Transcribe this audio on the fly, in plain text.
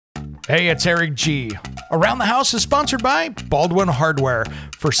Hey, it's Eric G. Around the House is sponsored by Baldwin Hardware.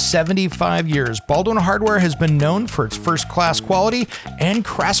 For 75 years, Baldwin Hardware has been known for its first-class quality and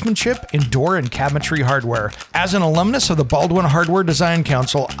craftsmanship in door and cabinetry hardware. As an alumnus of the Baldwin Hardware Design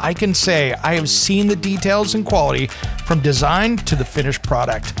Council, I can say I have seen the details and quality from design to the finished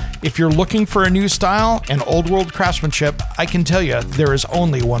product. If you're looking for a new style and old-world craftsmanship, I can tell you there is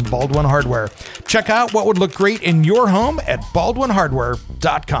only one Baldwin Hardware. Check out what would look great in your home at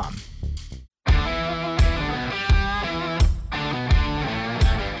baldwinhardware.com.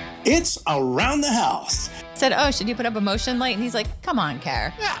 It's Around the House. Said, oh, should you put up a motion light? And he's like, come on,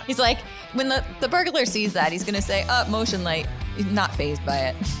 Kara. Yeah. He's like, when the burglar sees that, he's going to say, motion light. He's not fazed by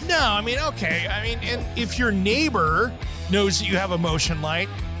it. No, I mean, okay. I mean, and if your neighbor knows that you have a motion light,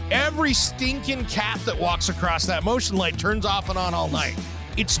 every stinking cat that walks across that motion light turns off and on all night.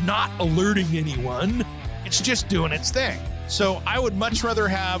 It's not alerting anyone. It's just doing its thing. So I would much rather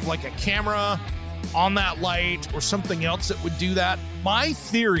have like a camera on that light or something else that would do that. My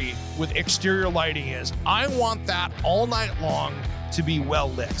theory with exterior lighting is I want that all night long to be well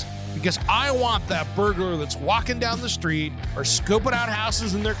lit, because I want that burglar that's walking down the street or scoping out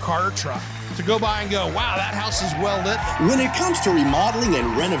houses in their car or truck to go by and go, wow, that house is well lit. When it comes to remodeling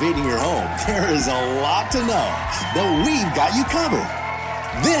and renovating your home, there is a lot to know, but we've got you covered.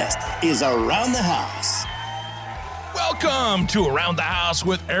 This is Around the House. Welcome to Around the House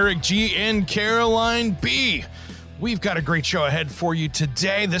with Eric G and Caroline B. We've got a great show ahead for you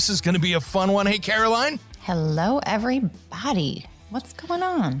today. This is going to be a fun one. Hey, Caroline. Hello, everybody. What's going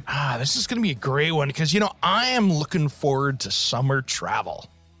on? This is going to be a great one because, I am looking forward to summer travel.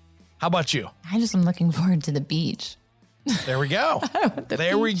 How about you? I just am looking forward to the beach. There we go.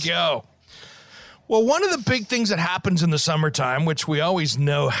 We go. Well, one of the big things that happens in the summertime, which we always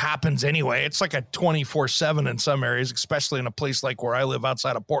know happens anyway, it's like a 24/7 in some areas, especially in a place like where I live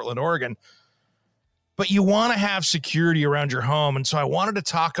outside of Portland, Oregon. But you want to have security around your home. And so I wanted to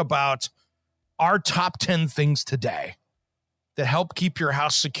talk about our top 10 things today that help keep your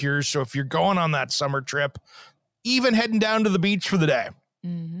house secure. So if you're going on that summer trip, even heading down to the beach for the day,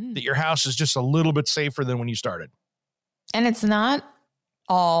 that your house is just a little bit safer than when you started. And it's not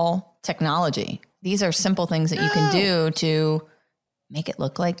all technology. These are simple things that you can do to make it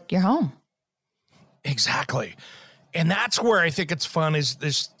look like your home. Exactly. And that's where I think it's fun is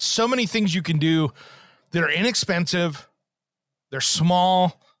there's so many things you can do that are inexpensive. They're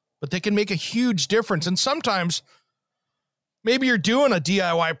small, but they can make a huge difference. And sometimes maybe you're doing a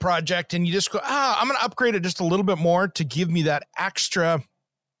DIY project and you just go, I'm going to upgrade it just a little bit more to give me that extra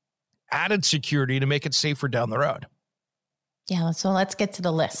added security to make it safer down the road. Yeah, so let's get to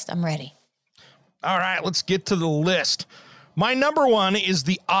the list. I'm ready. All right, let's get to the list. My number one is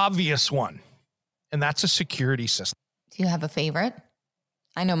the obvious one, and that's a security system. Do you have a favorite?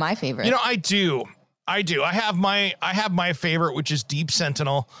 I know my favorite. I do. I have my favorite, which is Deep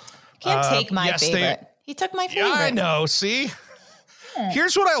Sentinel. Can't take my favorite. He took my favorite. Yeah, I know. See?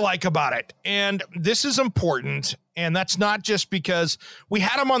 Here's what I like about it, and this is important, and that's not just because we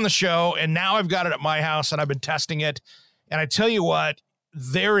had him on the show, and now I've got it at my house, and I've been testing it, and I tell you what,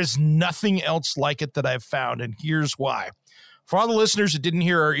 there is nothing else like it that I've found, and here's why. For all the listeners that didn't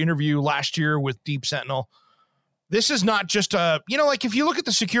hear our interview last year with Deep Sentinel, this is not just like if you look at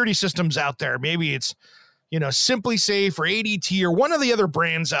the security systems out there, maybe it's, Simply Safe or ADT or one of the other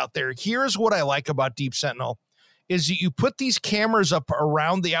brands out there. Here's what I like about Deep Sentinel is that you put these cameras up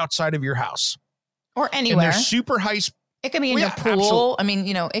around the outside of your house. Or anywhere. And they're super high speed. It could be in your pool. Absolutely. I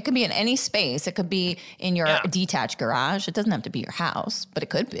mean, it could be in any space. It could be in your detached garage. It doesn't have to be your house, but it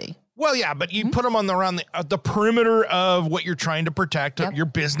could be. Well, yeah, but you put them around the perimeter of what you're trying to protect, your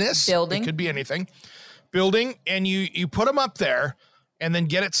business. Building. It could be anything. Building, and you put them up there and then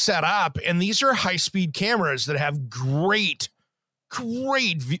get it set up. And these are high-speed cameras that have great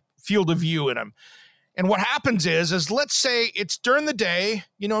field of view in them. And what happens is let's say it's during the day,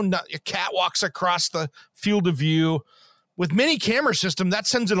 a cat walks across the field of view. With many camera system, that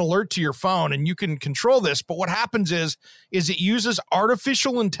sends an alert to your phone and you can control this. But what happens is it uses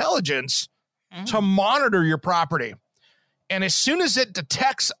artificial intelligence to monitor your property. And as soon as it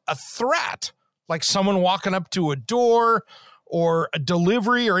detects a threat, like someone walking up to a door or a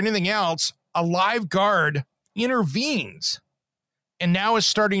delivery or anything else, a live guard intervenes and now is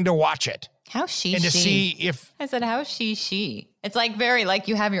starting to watch it. How she? And to see if... I said, how she? It's like very like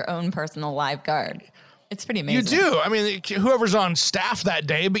you have your own personal live guard. It's pretty amazing. You do. I mean, whoever's on staff that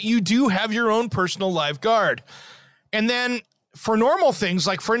day, but you do have your own personal live guard. And then for normal things,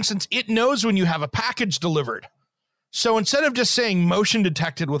 like for instance, it knows when you have a package delivered. So instead of just saying motion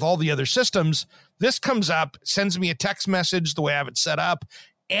detected with all the other systems, this comes up, sends me a text message the way I have it set up,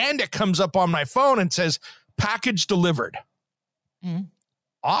 and it comes up on my phone and says, package delivered.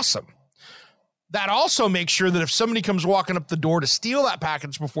 Awesome. That also makes sure that if somebody comes walking up the door to steal that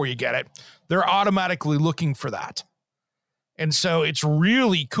package before you get it, they're automatically looking for that. And so it's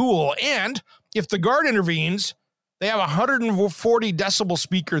really cool. And if the guard intervenes, they have a 140 decibel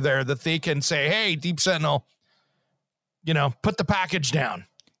speaker there that they can say, hey, Deep Sentinel, put the package down.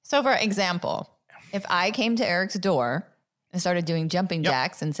 So for example, if I came to Eric's door and started doing jumping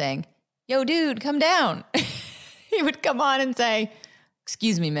jacks and saying, yo, dude, come down, he would come on and say,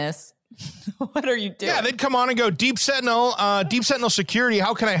 excuse me, miss. What are you doing? Yeah, they'd come on and go, Deep Sentinel Security,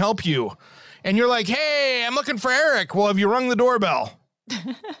 how can I help you? And you're like, hey, I'm looking for Eric. Well, have you rung the doorbell?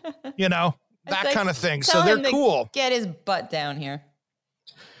 That kind of thing. So they're cool. Get his butt down here.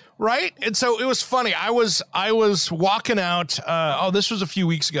 Right? And so it was funny. I was walking out. This was a few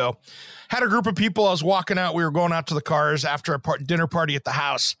weeks ago. Had a group of people. I was walking out. We were going out to the cars after a dinner party at the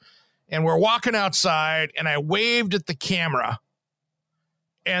house. And we're walking outside, and I waved at the camera.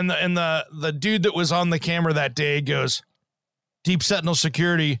 And the dude that was on the camera that day goes, Deep Sentinel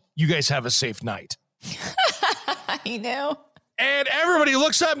Security, you guys have a safe night. I know. And everybody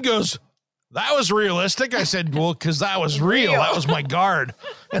looks up and goes, that was realistic. I said, well, because that was real. That was my guard.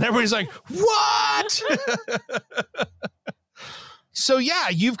 And everybody's like, what? So, yeah,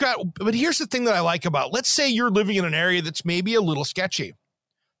 but here's the thing that I like about, let's say you're living in an area that's maybe a little sketchy.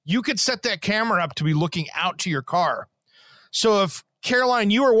 You could set that camera up to be looking out to your car. So if,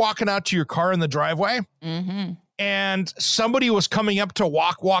 Caroline, you were walking out to your car in the driveway and somebody was coming up to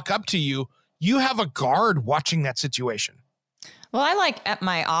walk up to you, you have a guard watching that situation. Well, I like at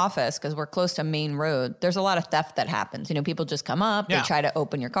my office, because we're close to main road, there's a lot of theft that happens. People just come up, they try to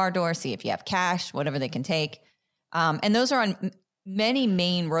open your car door, see if you have cash, whatever they can take. And those are on many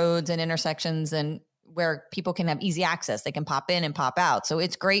main roads and intersections and where people can have easy access. They can pop in and pop out. So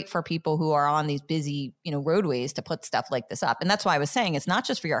it's great for people who are on these busy, roadways to put stuff like this up. And that's why I was saying it's not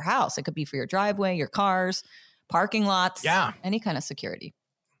just for your house. It could be for your driveway, your cars, parking lots, any kind of security.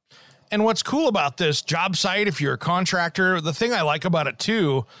 And what's cool about this job site, if you're a contractor, the thing I like about it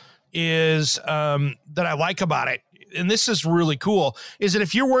too is and this is really cool, is that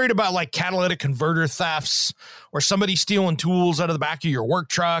if you're worried about like catalytic converter thefts or somebody stealing tools out of the back of your work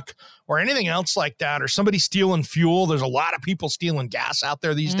truck or anything else like that, or somebody stealing fuel, there's a lot of people stealing gas out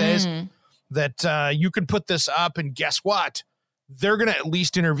there these days, that you can put this up and guess what? They're going to at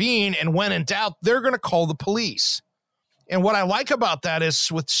least intervene. And when in doubt, they're going to call the police. And what I like about that is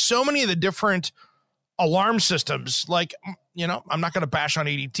with so many of the different alarm systems, like, I'm not going to bash on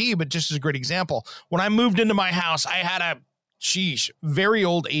ADT, but just as a great example, when I moved into my house, I had a very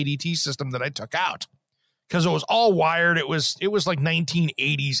old ADT system that I took out because it was all wired. It was like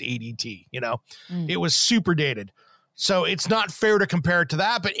 1980s ADT, it was super dated. So it's not fair to compare it to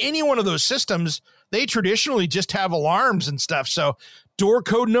that, but any one of those systems, they traditionally just have alarms and stuff. So door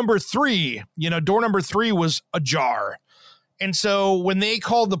code number 3, door number 3 was ajar. And so when they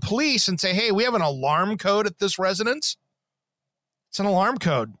called the police and say, hey, we have an alarm code at this residence, it's an alarm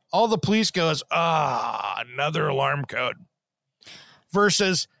code. All the police goes, another alarm code.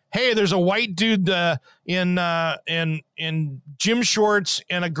 Versus, hey, there's a white dude in gym shorts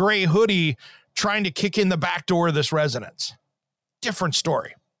and a gray hoodie trying to kick in the back door of this residence. Different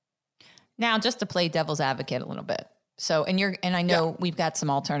story. Now, just to play devil's advocate a little bit. So, and I know we've got some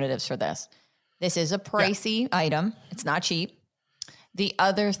alternatives for this. This is a pricey item. It's not cheap. The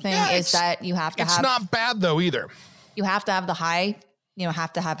other thing is that you have to It's not bad though either. You have to have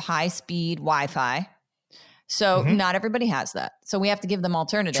high speed Wi-Fi. So not everybody has that. So we have to give them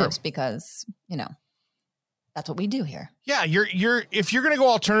alternatives because, that's what we do here. Yeah, if you're going to go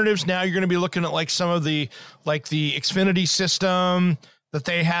alternatives now, you're going to be looking at like some of the Xfinity system that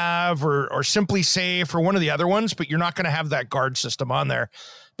they have or Simply Safe or one of the other ones, but you're not going to have that guard system on there.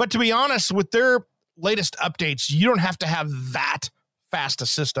 But to be honest, with their latest updates, you don't have to have that fast a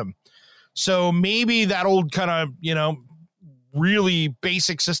system. So maybe that old kind of, really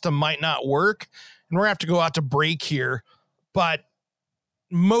basic system might not work. And we're going to have to go out to break here. But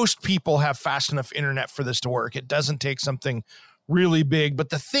most people have fast enough internet for this to work. It doesn't take something really big. But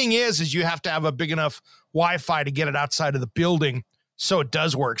the thing is you have to have a big enough Wi-Fi to get it outside of the building so it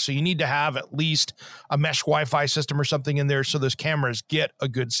does work. So you need to have at least a mesh Wi-Fi system or something in there so those cameras get a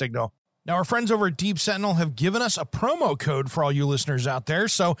good signal. Now, our friends over at Deep Sentinel have given us a promo code for all you listeners out there.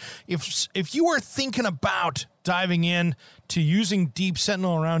 So if you are thinking about diving in to using Deep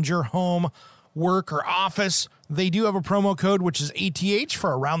Sentinel around your home, work, or office, they do have a promo code, which is ATH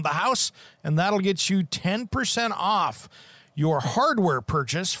for Around the House, and that'll get you 10% off your hardware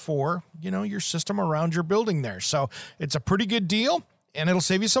purchase for, your system around your building there. So it's a pretty good deal. and it'll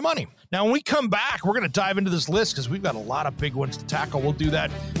save you some money. Now, when we come back, we're going to dive into this list because we've got a lot of big ones to tackle. We'll do that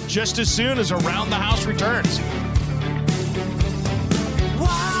just as soon as Around the House returns.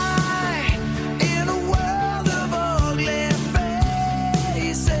 Why, in a world of ugly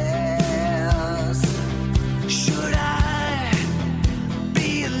faces, should I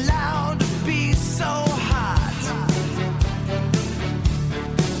be allowed to be so hot?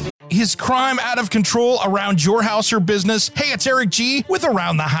 Is crime out of control around your house or business? Hey, it's Eric G with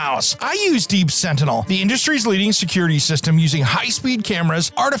Around the House. I use Deep Sentinel, the industry's leading security system using high-speed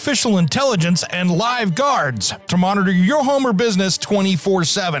cameras, artificial intelligence, and live guards to monitor your home or business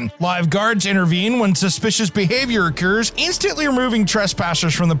 24/7. Live guards intervene when suspicious behavior occurs, instantly removing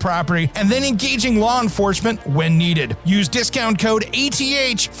trespassers from the property and then engaging law enforcement when needed. Use discount code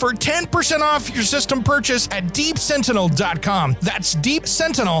ATH for 10% off your system purchase at deepsentinel.com. That's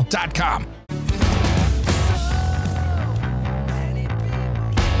deepsentinel.com.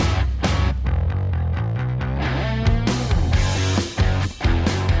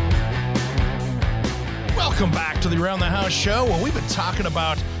 Welcome back to the Around the House show. Well, we've been talking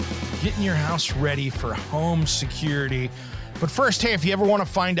about getting your house ready for home security. But first, hey, if you ever want to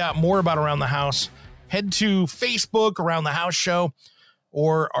find out more about Around the House, head to Facebook, Around the House show,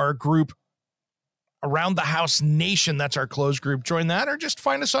 or our group, Around the House Nation. That's our closed group. Join that, or just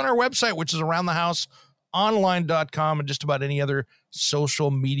find us on our website, which is aroundthehouseonline.com, and just about any other social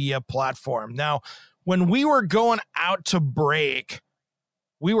media platform. Now, when we were going out to break,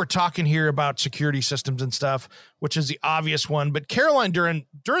 we were talking here about security systems and stuff, which is the obvious one. But Caroline, during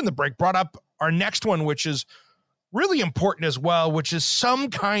the break, brought up our next one, which is really important as well, which is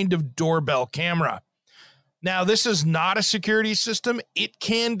some kind of doorbell camera. Now, this is not a security system. It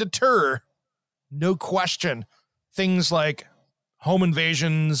can deter, no question, things like home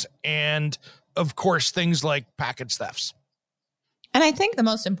invasions and, of course, things like package thefts. And I think the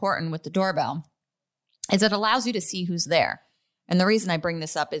most important with the doorbell is it allows you to see who's there. And the reason I bring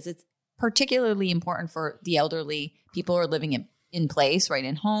this up is it's particularly important for the elderly. People who are living in place, right,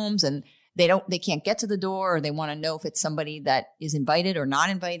 in homes, and they can't get to the door, or they want to know if it's somebody that is invited or not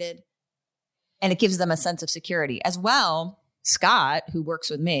invited. And it gives them a sense of security as well. Scott, who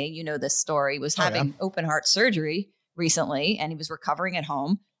works with me, you know this story, was having open heart surgery recently, and he was recovering at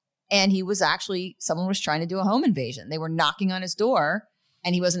home. And he was someone was trying to do a home invasion. They were knocking on his door,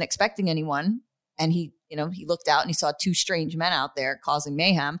 and he wasn't expecting anyone. And he looked out and he saw two strange men out there causing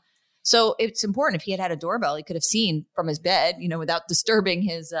mayhem. So it's important. If he had a doorbell, he could have seen from his bed, without disturbing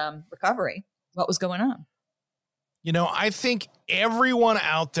his recovery, what was going on. I think everyone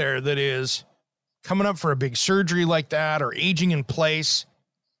out there that is coming up for a big surgery like that, or aging in place,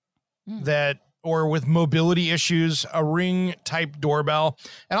 or with mobility issues, a Ring type doorbell.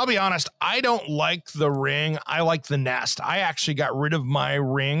 And I'll be honest, I don't like the Ring. I like the Nest. I actually got rid of my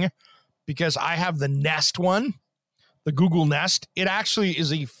Ring because I have the Nest one, the Google Nest. It actually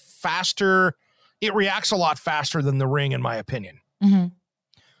is it reacts a lot faster than the Ring, in my opinion. Mm-hmm.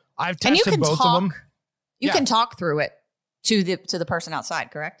 I've tested both of them. You can talk through it to the person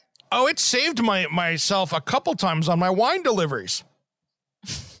outside, correct? Oh, it saved myself a couple times on my wine deliveries.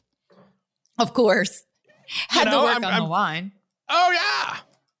 Of course. Had to work on the wine. Oh, yeah.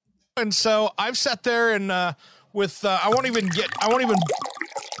 And so I've sat there and there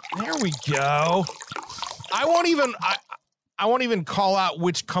we go. I won't even call out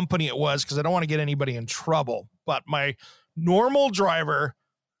which company it was because I don't want to get anybody in trouble. But my normal driver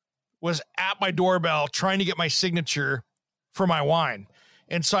was at my doorbell trying to get my signature for my wine.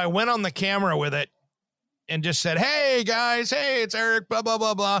 And so I went on the camera with it and just said, "Hey guys, hey, it's Eric, blah, blah,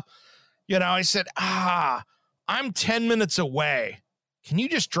 blah, blah." I said, I'm 10 minutes away. Can you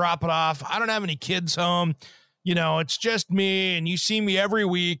just drop it off? I don't have any kids home. It's just me and you see me every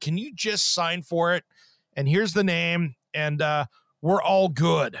week. Can you just sign for it? And here's the name. And we're all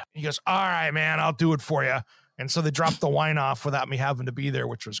good. He goes, "All right, man, I'll do it for you." And so they dropped the wine off without me having to be there,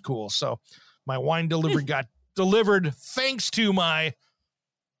 which was cool. So my wine delivery got delivered thanks to my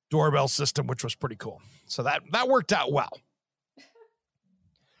doorbell system, which was pretty cool. So that worked out well.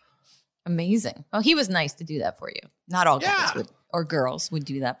 Amazing. Well, he was nice to do that for you. Not all guys or girls would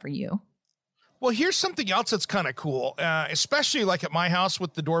do that for you. Well, here's something else that's kind of cool, especially like at my house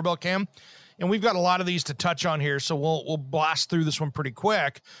with the doorbell cam. And we've got a lot of these to touch on here, so we'll blast through this one pretty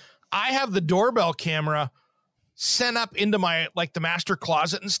quick. I have the doorbell camera sent up into my, the master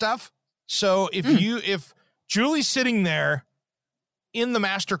closet and stuff. So if Julie's sitting there in the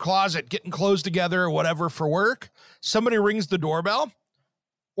master closet getting clothes together or whatever for work, somebody rings the doorbell,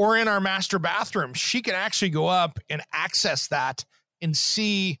 or in our master bathroom, she can actually go up and access that and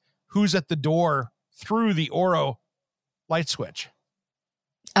see who's at the door through the Oro light switch.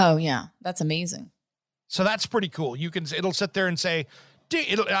 Oh, yeah. That's amazing. So that's pretty cool. It'll sit there and say,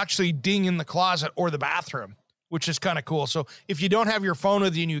 it'll actually ding in the closet or the bathroom, which is kind of cool. So if you don't have your phone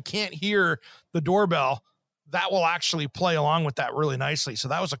with you and you can't hear the doorbell, that will actually play along with that really nicely. So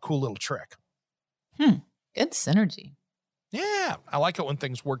that was a cool little trick. Good synergy. Yeah, I like it when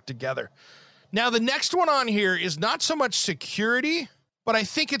things work together. Now, the next one on here is not so much security, but I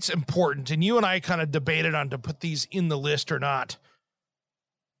think it's important. And you and I kind of debated on to put these in the list or not.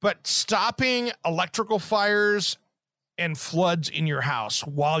 But stopping electrical fires and floods in your house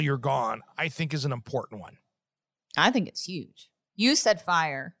while you're gone, I think is an important one. I think it's huge. You said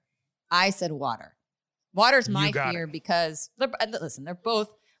fire. I said water. Water's my fear because, they're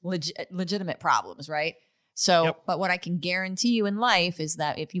both legitimate problems, right? So, But what I can guarantee you in life is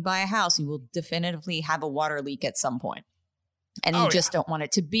that if you buy a house, you will definitively have a water leak at some point. And you just don't want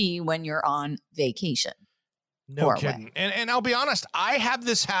it to be when you're on vacation. No kidding. And I'll be honest, I had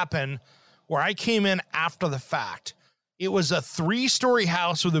this happen where I came in after the fact. It was a 3-story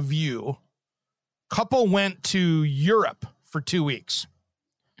house with a view. Couple went to Europe for 2 weeks.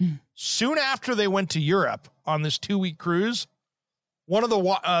 Soon after they went to Europe on this 2-week cruise, one of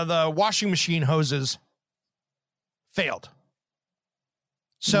the washing machine hoses failed.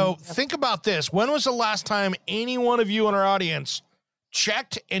 So think about this. When was the last time any one of you in our audience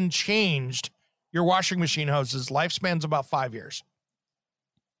checked and changed your washing machine hoses? Lifespan's about 5 years.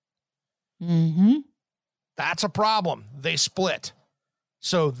 That's a problem. They split.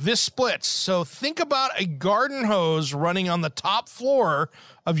 So this splits. So think about a garden hose running on the top floor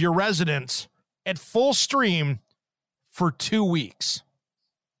of your residence at full stream for 2 weeks.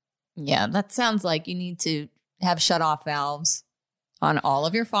 Yeah, that sounds like you need to have shut-off valves on all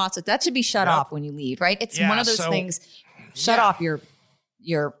of your faucets. That should be shut off when you leave, right? It's one of those things. Shut off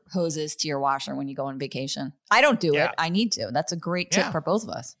your hoses to your washer when you go on vacation. I don't do it. I need to. That's a great tip for both of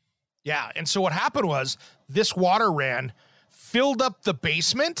us. Yeah. And so what happened was this water ran, filled up the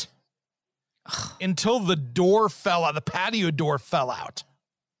basement until the door fell out. The patio door fell out.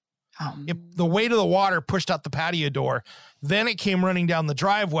 The weight of the water pushed out the patio door. Then it came running down the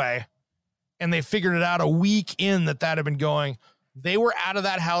driveway, and they figured it out a week in that had been going. They were out of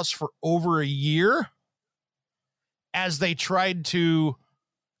that house for over a year as they tried to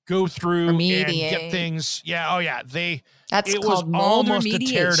go through and get things. Yeah. Oh yeah. It was almost a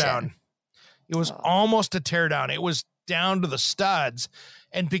teardown. It was almost a teardown. It was down to the studs.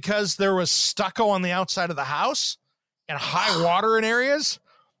 And because there was stucco on the outside of the house and high water in areas,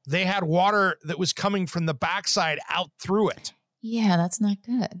 they had water that was coming from the backside out through it. Yeah, that's not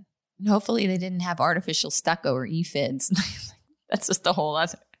good. And hopefully they didn't have artificial stucco or EFIDs. That's just a whole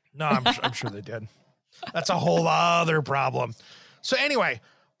other. No, I'm sure they did. That's a whole other problem. So anyway,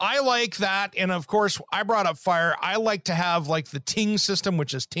 I like that. And of course, I brought up fire. I like to have like the Ting system,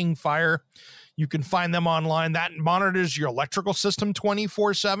 which is Ting Fire. You can find them online. That monitors your electrical system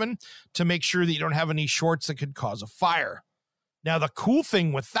 24/7 to make sure that you don't have any shorts that could cause a fire. Now, the cool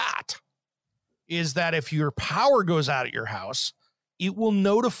thing with that is that if your power goes out at your house, it will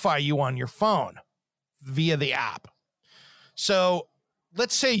notify you on your phone via the app. So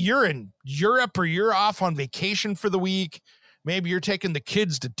let's say you're in Europe or you're off on vacation for the week. Maybe you're taking the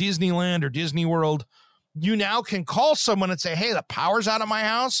kids to Disneyland or Disney World. You now can call someone and say, hey, the power's out of my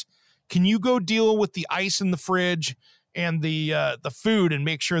house. Can you go deal with the ice in the fridge and the food and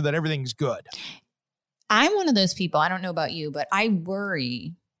make sure that everything's good? I'm one of those people, I don't know about you, but I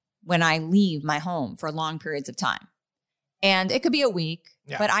worry when I leave my home for long periods of time. And it could be a week,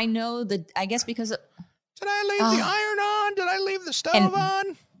 but I know that, I guess because... Did I leave the iron on? Did I leave the stove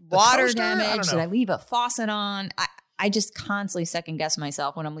on? Water damage? Did I leave a faucet on? I just constantly second guess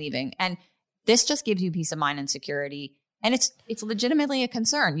myself when I'm leaving. And this just gives you peace of mind and security. And it's legitimately a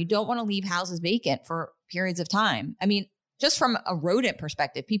concern. You don't want to leave houses vacant for periods of time. I mean, just from a rodent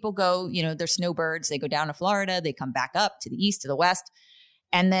perspective, people go, they're snowbirds. They go down to Florida. They come back up to the east, to the west.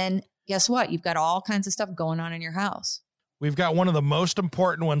 And then guess what? You've got all kinds of stuff going on in your house. We've got one of the most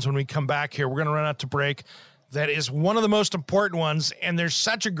important ones when we come back here. We're going to run out to break. That is one of the most important ones. And there's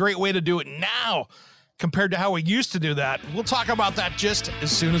such a great way to do it now compared to how we used to do that. We'll talk about that just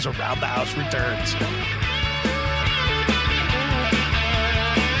as soon as Around the House returns.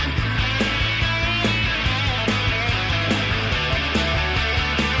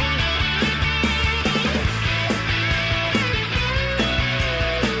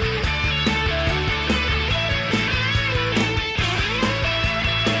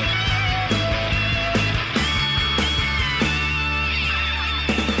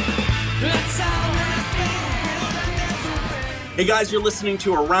 Hey guys, you're listening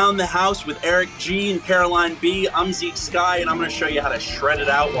to Around the House with Eric G and Caroline B. I'm Zeke Sky, and I'm going to show you how to shred it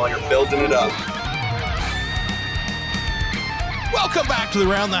out while you're building it up. Welcome back to the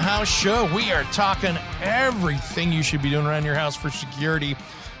Around the House show. We are talking everything you should be doing around your house for security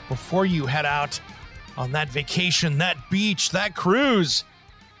before you head out on that vacation, that beach, that cruise.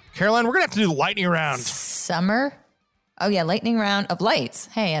 Caroline, we're going to have to do the lightning round. Summer? Oh, yeah, lightning round of lights.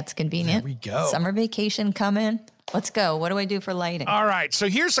 Hey, that's convenient. There we go. Summer vacation coming. Let's go. What do I do for lighting? All right, so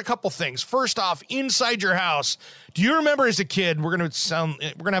here's a couple things. First off, inside your house, do you remember as a kid, we're going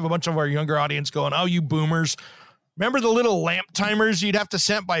to have a bunch of our younger audience going, oh, you boomers. Remember the little lamp timers you'd have to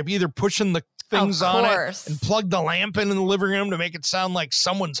set by either pushing the things on it and plug the lamp in the living room to make it sound like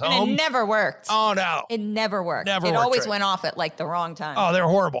someone's home? And it never worked. Oh, no. It never worked. It always went off at like the wrong time. Oh, they're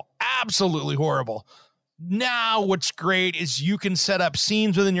horrible. Absolutely horrible. Now what's great is you can set up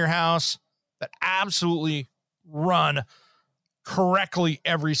scenes within your house that absolutely run correctly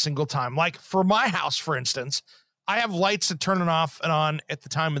every single time. Like for my house, for instance, I have lights that turn it off and on at the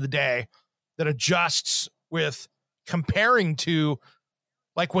time of the day that adjusts with comparing to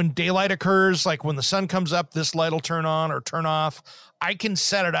like when daylight occurs, like when the sun comes up, this light will turn on or turn off. I can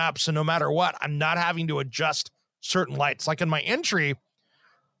set it up so no matter what, I'm not having to adjust certain lights. Like in my entry,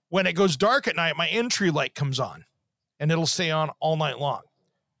 when it goes dark at night, my entry light comes on and it'll stay on all night long.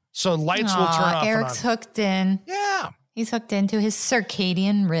 So lights will turn off. Eric's hooked in. Yeah. He's hooked into his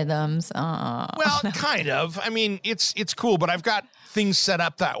circadian rhythms. Well, kind of. I mean, it's cool, but I've got things set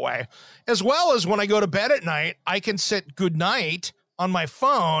up that way. As well as when I go to bed at night, I can set good night on my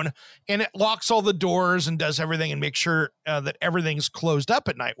phone and it locks all the doors and does everything and make sure that everything's closed up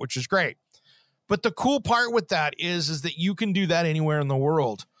at night, which is great. But the cool part with that is that you can do that anywhere in the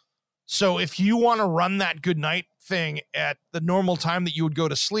world. So if you want to run that good night thing at the normal time that you would go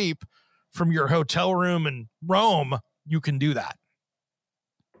to sleep from your hotel room in Rome, you can do that.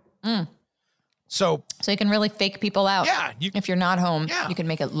 So you can really fake people out. Yeah. If you're not home, you can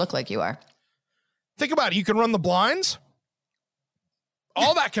make it look like you are. Think about it. You can run the blinds.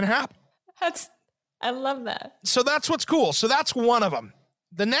 All that can happen. I love that. So that's what's cool. So that's one of them.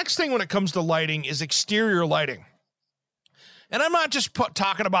 The next thing when it comes to lighting is exterior lighting. And I'm not just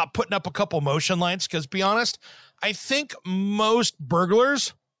talking about putting up a couple motion lights, because be honest, I think most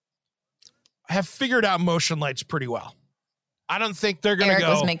burglars have figured out motion lights pretty well. I don't think they're going to go.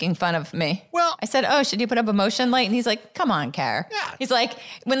 Eric was making fun of me. Well, I said, oh, should you put up a motion light? And he's like, come on, Car. Yeah. He's like,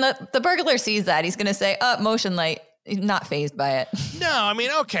 when the burglar sees that, he's going to say, motion light. He's not fazed by it. No, I mean,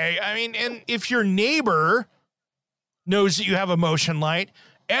 okay. I mean, and if your neighbor knows that you have a motion light,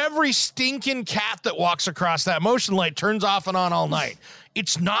 every stinking cat that walks across that motion light turns off and on all night.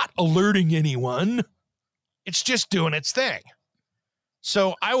 It's not alerting anyone. It's just doing its thing.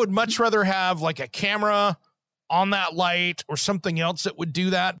 So I would much rather have like a camera on that light or something else that would do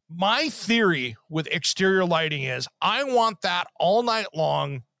that. My theory with exterior lighting is I want that all night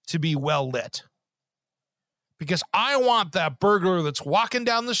long to be well lit. Because I want that burglar that's walking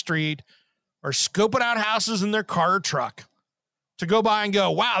down the street or scoping out houses in their car or truck to go by and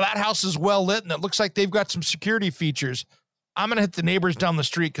go, wow, that house is well lit and it looks like they've got some security features. I'm going to hit the neighbors down the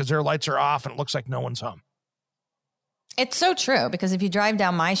street because their lights are off and it looks like no one's home. It's so true, because if you drive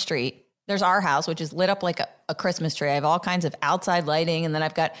down my street, there's our house, which is lit up like a Christmas tree. I have all kinds of outside lighting, and then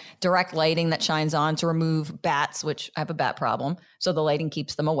I've got direct lighting that shines on to remove bats, which I have a bat problem. So the lighting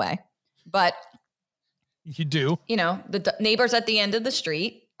keeps them away. But you do, the neighbors at the end of the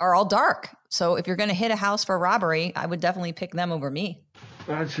street are all dark. So if you're going to hit a house for robbery, I would definitely pick them over me.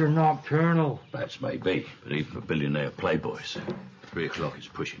 Bats are nocturnal. Bats may be, but even for billionaire playboys, 3 o'clock is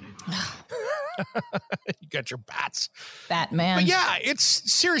pushing it. You got your bats. Batman. But yeah, it's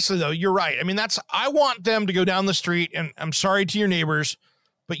seriously though, you're right. I mean, I want them to go down the street, and I'm sorry to your neighbors,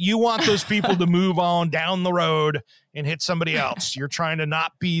 but you want those people to move on down the road and hit somebody else. You're trying to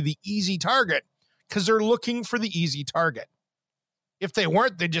not be the easy target because they're looking for the easy target. If they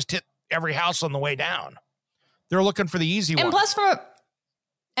weren't, they'd just hit every house on the way down. They're looking for the easy one. Plus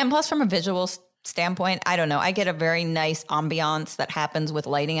from a visual standpoint, I don't know. I get a very nice ambiance that happens with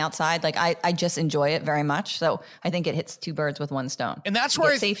lighting outside. Like I just enjoy it very much. So I think it hits 2 birds with 1 stone. And that's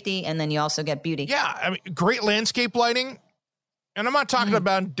where safety, and then you also get beauty. Yeah, I mean, great landscape lighting. And I'm not talking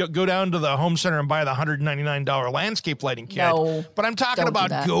about go down to the home center and buy the $199 landscape lighting kit. No, but I'm talking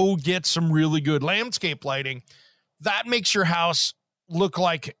about go get some really good landscape lighting. That makes your house look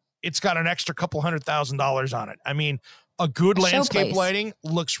like it's got an extra couple $100,000 on it. I mean, a good landscape lighting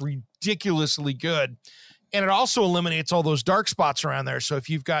looks ridiculously good. And it also eliminates all those dark spots around there. So if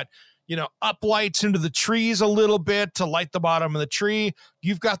you've got, up lights into the trees a little bit to light the bottom of the tree,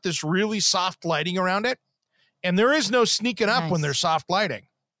 you've got this really soft lighting around it. And there is no sneaking up when there's soft lighting.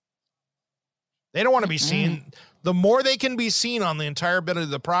 They don't want to be seen. The more they can be seen on the entire bit of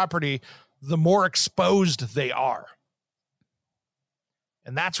the property, the more exposed they are.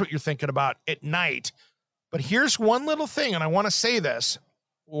 And that's what you're thinking about at night. But here's one little thing, and I want to say this.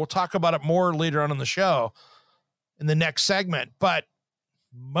 We'll talk about it more later on in the show in the next segment, but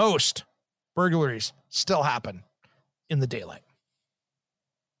most burglaries still happen in the daylight.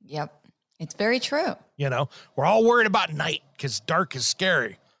 Yep. It's very true. You know, we're all worried about night because dark is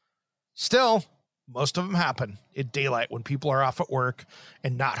scary. Still, most of them happen at daylight when people are off at work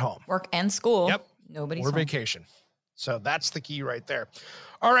and not home. Work and school. Yep. Nobody's or home. Vacation. So that's the key right there.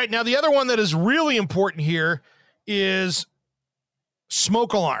 All right. Now, the other one that is really important here is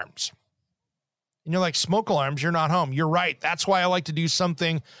smoke alarms. And you're like, smoke alarms, you're not home. You're right. That's why I like to do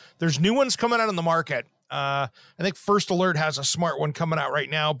something. There's new ones coming out on the market. I think First Alert has a smart one coming out right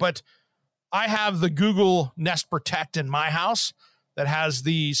now, but I have the Google Nest Protect in my house that has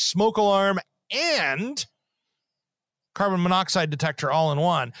the smoke alarm and carbon monoxide detector all in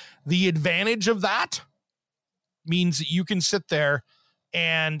one. The advantage of that means that you can sit there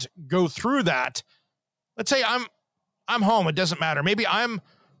and go through that. Let's say I'm home. It doesn't matter. Maybe I'm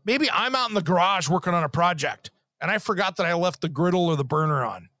out in the garage working on a project and I forgot that I left the griddle or the burner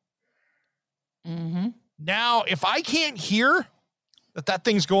on. Mm-hmm. Now, if I can't hear that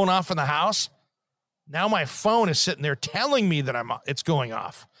thing's going off in the house, now my phone is sitting there telling me that it's going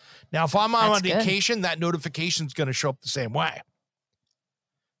off. Now, if I'm on vacation, that notification is going to show up the same way.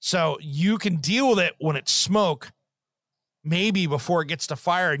 So you can deal with it when it's smoke, maybe before it gets to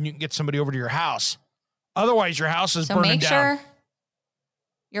fire and you can get somebody over to your house. Otherwise, your house is burning down. So make sure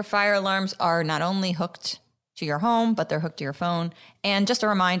your fire alarms are not only hooked to your home, but they're hooked to your phone. And just a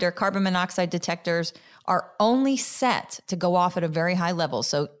reminder, carbon monoxide detectors are only set to go off at a very high level.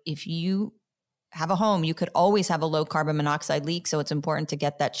 So if you have a home, you could always have a low carbon monoxide leak. So it's important to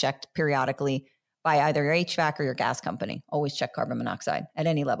get that checked periodically by either your HVAC or your gas company. Always check carbon monoxide at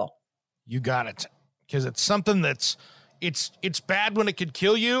any level. You got it. Because it's something that's, it's bad when it could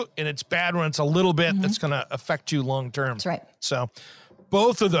kill you, and it's bad when it's a little bit that's going to affect you long term. That's right. So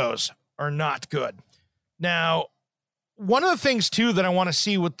both of those are not good. Now, one of the things, too, that I want to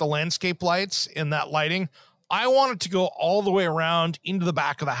see with the landscape lights and that lighting, I want it to go all the way around into the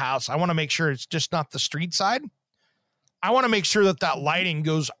back of the house. I want to make sure it's just not the street side. I want to make sure that lighting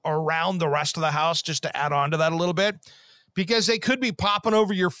goes around the rest of the house just to add on to that a little bit, because they could be popping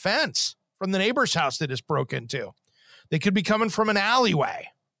over your fence from the neighbor's house that is broke into. They could be coming from an alleyway.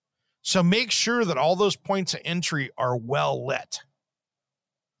 So make sure that all those points of entry are well lit.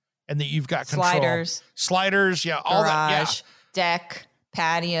 And that you've got control. Sliders, yeah, all that, yeah. Deck,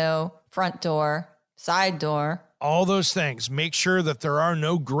 patio, front door, side door. All those things. Make sure that there are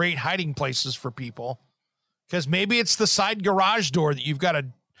no great hiding places for people. Because maybe it's the side garage door that you've got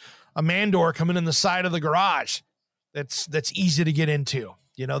a man door coming in the side of the garage. That's easy to get into.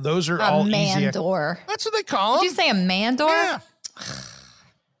 You know, those are all easy. A man door. That's what they call them. Did you say a man door? Yeah.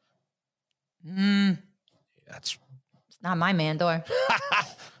 It's not my man door.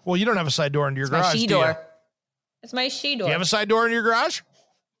 Well, you don't have a side door into your garage. My she door. It's my she door. Do you have a side door in your garage?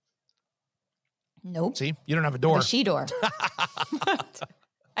 Nope. See, you don't have a door. A she door. I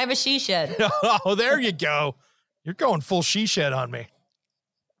have a she shed. Oh, there you go. You're going full she shed on me.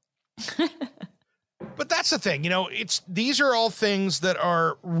 But that's the thing, you know, these are all things that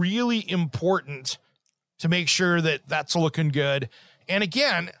are really important to make sure that that's looking good. And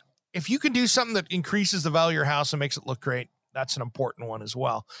again, if you can do something that increases the value of your house and makes it look great, that's an important one as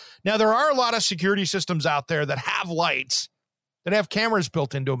well. Now, there are a lot of security systems out there that have lights that have cameras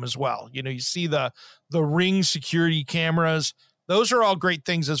built into them as well. You know, you see the Ring security cameras. Those are all great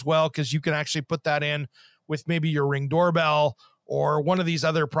things as well, because you can actually put that in with maybe your Ring doorbell or one of these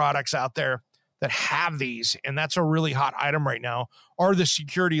other products out there that have these. And that's a really hot item right now, are the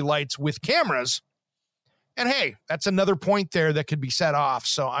security lights with cameras. And hey, that's another point there that could be set off.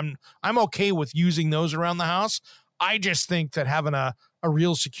 So I'm okay with using those around the house. I just think that having a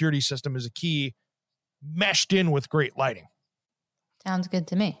real security system is a key, meshed in with great lighting. Sounds good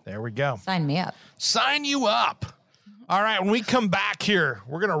to me. There we go. Sign me up. Sign you up. All right, when we come back here,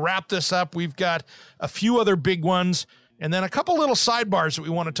 we're going to wrap this up. We've got a few other big ones and then a couple little sidebars that we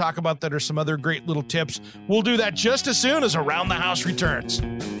want to talk about that are some other great little tips. We'll do that just as soon as Around the House returns.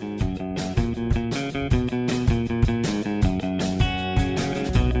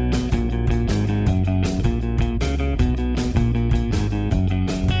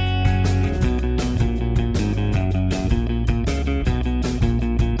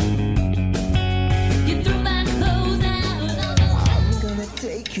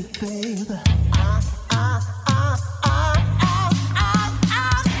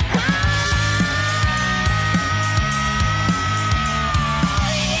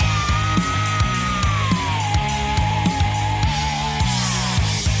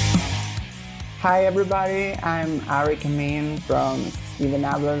 Hi everybody, I'm Eric Amin from Steven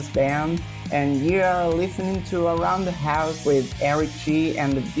Adler's band, and you are listening to Around the House with Eric G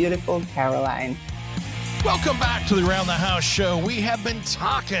and the beautiful Caroline. Welcome back to the Around the House show. We have been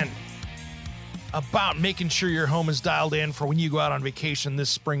talking about making sure your home is dialed in for when you go out on vacation this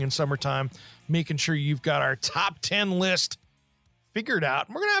spring and summertime, making sure you've got our top 10 list figured out.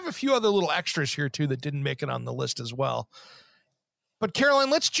 And we're going to have a few other little extras here too that didn't make it on the list as well. But Caroline,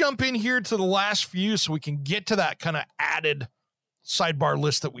 let's jump in here to the last few so we can get to that kind of added sidebar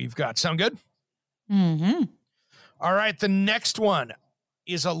list that we've got. Sound good? Mm-hmm. All right. The next one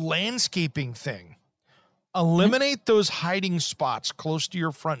is a landscaping thing. Eliminate those hiding spots close to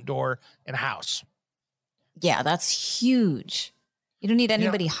your front door and house. Yeah, that's huge. You don't need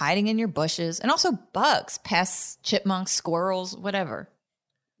anybody hiding in your bushes. And also bugs, pests, chipmunks, squirrels, whatever.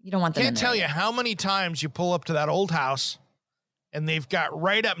 You don't want them in there. Can't tell you how many times you pull up to that old house and they've got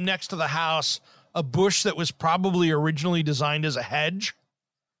right up next to the house a bush that was probably originally designed as a hedge,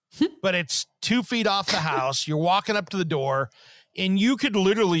 but it's 2 feet off the house. You're walking up to the door, and you could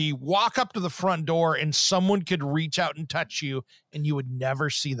literally walk up to the front door and someone could reach out and touch you, and you would never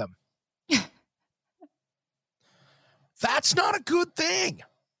see them. That's not a good thing.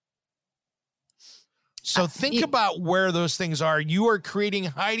 So think about where those things are. You are creating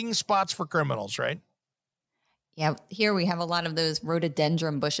hiding spots for criminals, right? Yeah, here we have a lot of those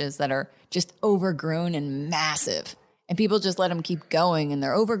rhododendron bushes that are just overgrown and massive. And people just let them keep going, and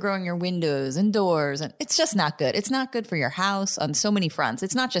they're overgrowing your windows and doors. And it's just not good. It's not good for your house on so many fronts.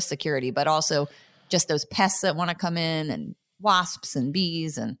 It's not just security, but also just those pests that want to come in, and wasps and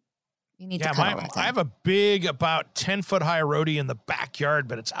bees. And you need to cut all that down. I have a big, about 10-foot high rhodie in the backyard,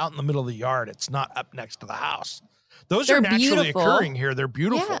 but it's out in the middle of the yard. It's not up next to the house. They're are naturally occurring here. They're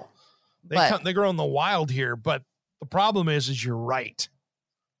beautiful. Yeah. They grow in the wild here, but the problem is you're right.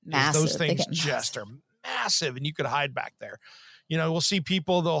 Massive. Those things just are massive, and you could hide back there. You know, we'll see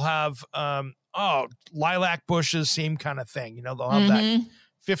people, they'll have, lilac bushes, same kind of thing. You know, they'll have that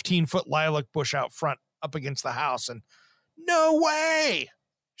 15-foot lilac bush out front up against the house, and no way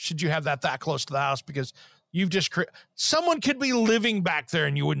should you have that close to the house, because you've just someone could be living back there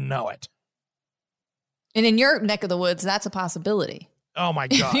and you wouldn't know it. And in your neck of the woods, that's a possibility. Oh my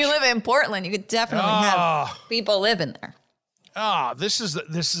gosh. If you live in Portland, you could definitely have people living there. This is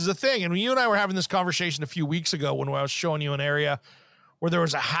the thing. And you and I were having this conversation a few weeks ago when I was showing you an area where there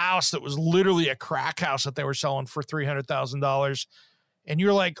was a house that was literally a crack house that they were selling for $300,000. And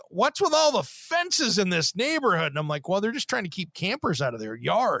you're like, what's with all the fences in this neighborhood? And I'm like, well, they're just trying to keep campers out of their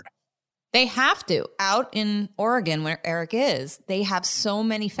yard. They have to. Out in Oregon, where Eric is, they have so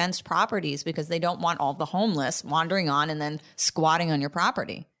many fenced properties because they don't want all the homeless wandering on and then squatting on your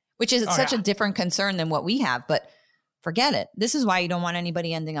property, which is such a different concern than what we have. But forget it. This is why you don't want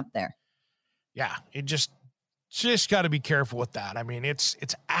anybody ending up there. Yeah, it just got to be careful with that. I mean, it's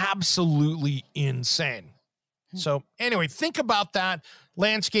absolutely insane. So anyway, think about that.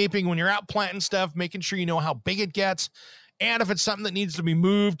 Landscaping, when you're out planting stuff, making sure you know how big it gets. And if it's something that needs to be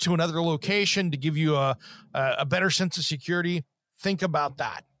moved to another location to give you a better sense of security, think about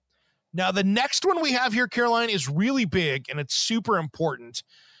that. Now, the next one we have here, Caroline, is really big, and it's super important.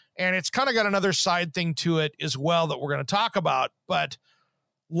 And it's kind of got another side thing to it as well that we're going to talk about. But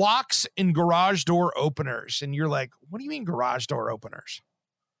locks and garage door openers. And you're like, what do you mean garage door openers?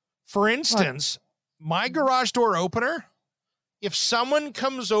 For instance, my garage door opener, if someone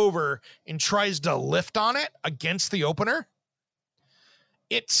comes over and tries to lift on it against the opener,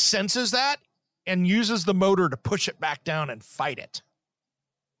 it senses that and uses the motor to push it back down and fight it.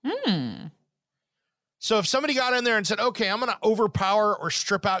 So if somebody got in there and said, okay, I'm going to overpower or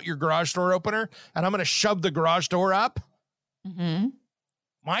strip out your garage door opener, and I'm going to shove the garage door up,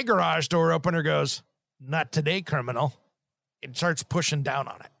 my garage door opener goes, not today, criminal. It starts pushing down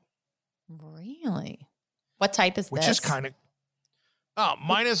on it. Really? What type is this? Which is kind of...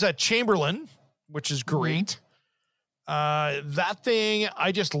 mine is a Chamberlain, which is great. That thing,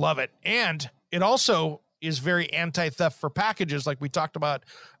 I just love it. And it also is very anti-theft for packages, like we talked about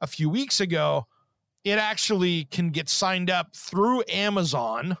a few weeks ago. It actually can get signed up through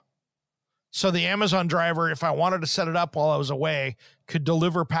Amazon. So the Amazon driver, if I wanted to set it up while I was away, could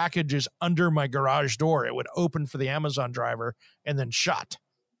deliver packages under my garage door. It would open for the Amazon driver and then shut.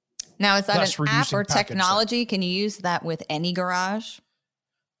 Now, is that an app or technology? Can you use that with any garage?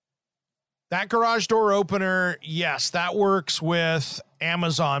 That garage door opener, yes, that works with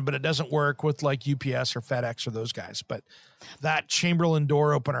Amazon, but it doesn't work with like UPS or FedEx or those guys. But that Chamberlain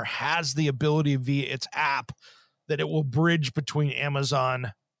door opener has the ability via its app that it will bridge between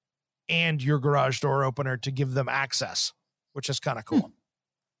Amazon and your garage door opener to give them access, which is kind of cool.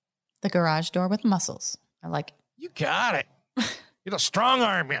 The garage door with muscles. I like it. You got it. It'll strong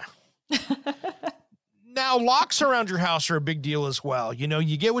arm you. Now, locks around your house are a big deal as well. You know,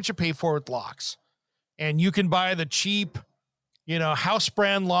 you get what you pay for with locks. And you can buy the cheap, house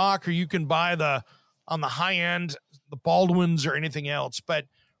brand lock, or you can buy on the high end, the Baldwins or anything else. But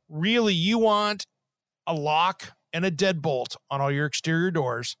really, you want a lock and a deadbolt on all your exterior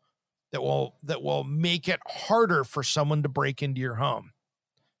doors that will make it harder for someone to break into your home.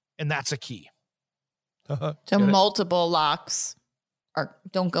 And that's a key. So multiple locks, or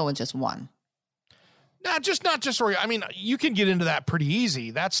don't go with just one. Not just, I mean, you can get into that pretty easy.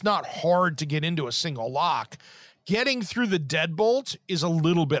 That's not hard to get into a single lock. Getting through the deadbolt is a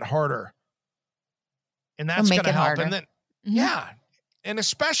little bit harder. And that's going to help. Harder. And then, yeah. And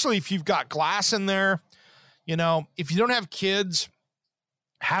especially if you've got glass in there, if you don't have kids,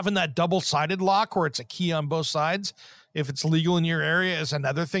 having that double-sided lock where it's a key on both sides, if it's legal in your area, is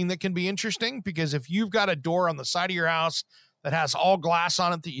another thing that can be interesting, because if you've got a door on the side of your house that has all glass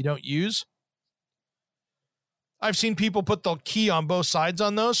on it that you don't use, I've seen people put the key on both sides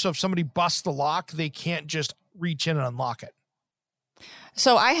on those. So if somebody busts the lock, they can't just reach in and unlock it.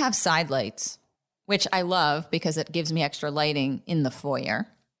 So I have side lights, which I love because it gives me extra lighting in the foyer.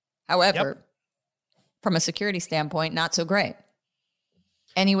 However, from a security standpoint, not so great.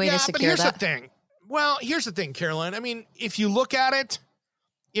 Any way to secure but here's that? the thing. Well, here's the thing, Caroline. I mean, if you look at it,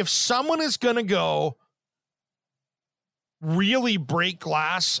 if someone is going to go really break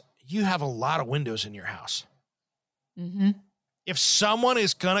glass, you have a lot of windows in your house. Mm-hmm. If someone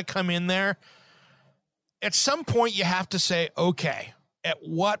is going to come in there, at some point you have to say, okay, at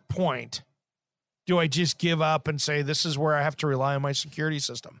what point do I just give up and say, this is where I have to rely on my security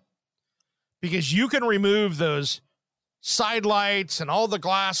system? Because you can remove those side lights and all the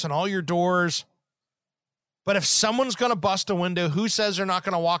glass and all your doors. But if someone's going to bust a window, who says they're not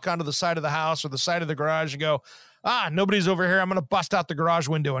going to walk onto the side of the house or the side of the garage and go, nobody's over here, I'm going to bust out the garage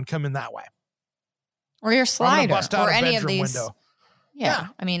window and come in that way. Or your slider, or any of these. Window. Yeah.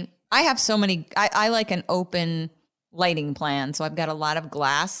 I mean, I have so many, I like an open lighting plan. So I've got a lot of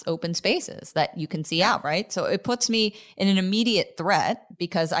glass open spaces that you can see out, right? So it puts me in an immediate threat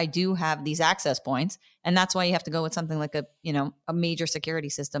because I do have these access points. And that's why you have to go with something like a major security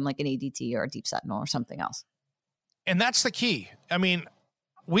system like an ADT or a Deep Sentinel or something else. And that's the key. I mean,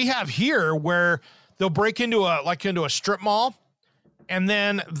 we have here where they'll break into a strip mall, and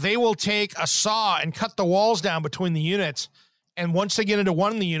then they will take a saw and cut the walls down between the units. And once they get into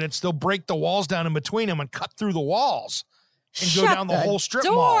one of the units, they'll break the walls down in between them and cut through the walls and go down the whole strip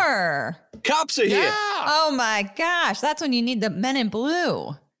mall. Cops are here. Oh my gosh. That's when you need the men in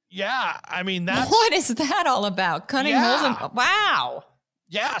blue. Yeah. I mean, what is that all about? Cutting holes wow.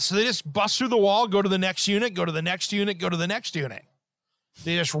 Yeah. So they just bust through the wall, go to the next unit, go to the next unit, go to the next unit.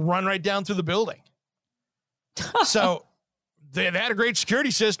 They just run right down through the building. So they had a great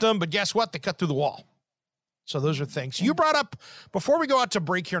security system, but guess what? They cut through the wall. So those are things. You brought up, before we go out to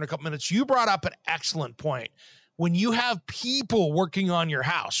break here in a couple minutes, you brought up an excellent point. When you have people working on your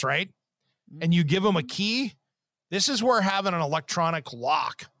house, right, and you give them a key, this is where having an electronic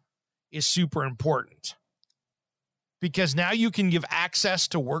lock is super important. Because now you can give access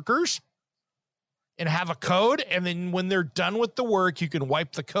to workers and have a code, and then when they're done with the work, you can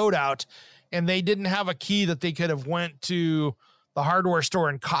wipe the code out, and they didn't have a key that they could have went to the hardware store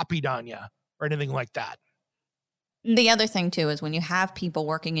and copied on you or anything like that. The other thing, too, is when you have people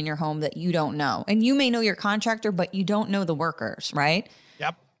working in your home that you don't know, and you may know your contractor, but you don't know the workers, right?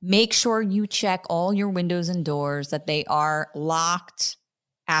 Yep. Make sure you check all your windows and doors that they are locked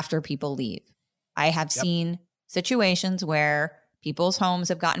after people leave. I have seen situations where people's homes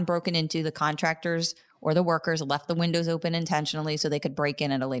have gotten broken into, the contractors or the workers left the windows open intentionally so they could break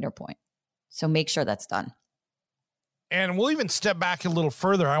in at a later point. So make sure that's done. And we'll even step back a little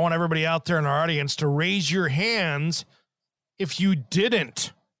further. I want everybody out there in our audience to raise your hands if you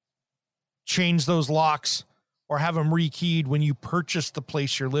didn't change those locks or have them rekeyed when you purchased the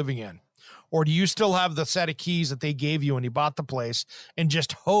place you're living in. Or do you still have the set of keys that they gave you when you bought the place and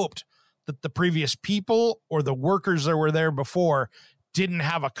just hoped that the previous people or the workers that were there before didn't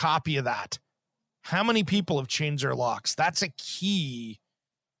have a copy of that? How many people have changed their locks? That's a key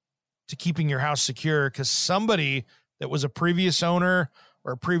to keeping your house secure, because somebody that was a previous owner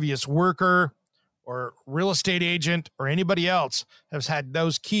or a previous worker or real estate agent or anybody else has had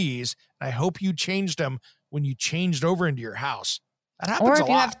those keys. And I hope you changed them when you changed over into your house. That happens a lot. Or if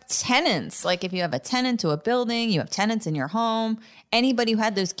you have tenants, like if you have a tenant to a building, you have tenants in your home, anybody who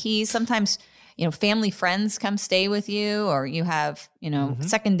had those keys, sometimes, family friends come stay with you, or you have,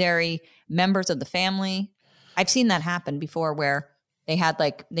 secondary members of the family. I've seen that happen before where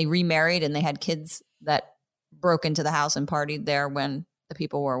they remarried and they had kids that broke into the house and partied there when the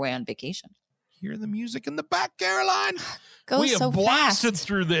people were away on vacation. Hear the music in the back, Caroline. Goes we have so blasted fast.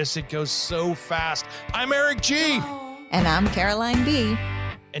 through this. It goes so fast. I'm Eric G. And I'm Caroline B.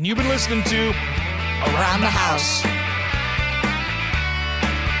 And you've been listening to Around the House.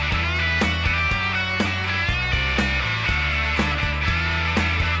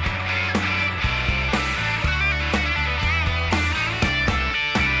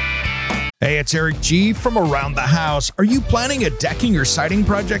 Hey, it's Eric G. from Around the House. Are you planning a decking or siding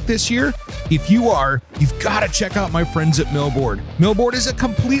project this year? If you are, you've got to check out my friends at Millboard. Millboard is a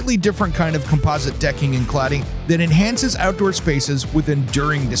completely different kind of composite decking and cladding that enhances outdoor spaces with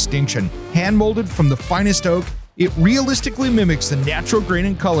enduring distinction. Hand-molded from the finest oak, it realistically mimics the natural grain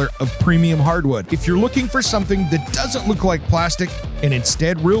and color of premium hardwood. If you're looking for something that doesn't look like plastic and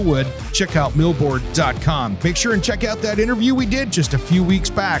instead real wood, check out millboard.com. Make sure and check out that interview we did just a few weeks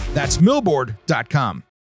back. That's millboard.com.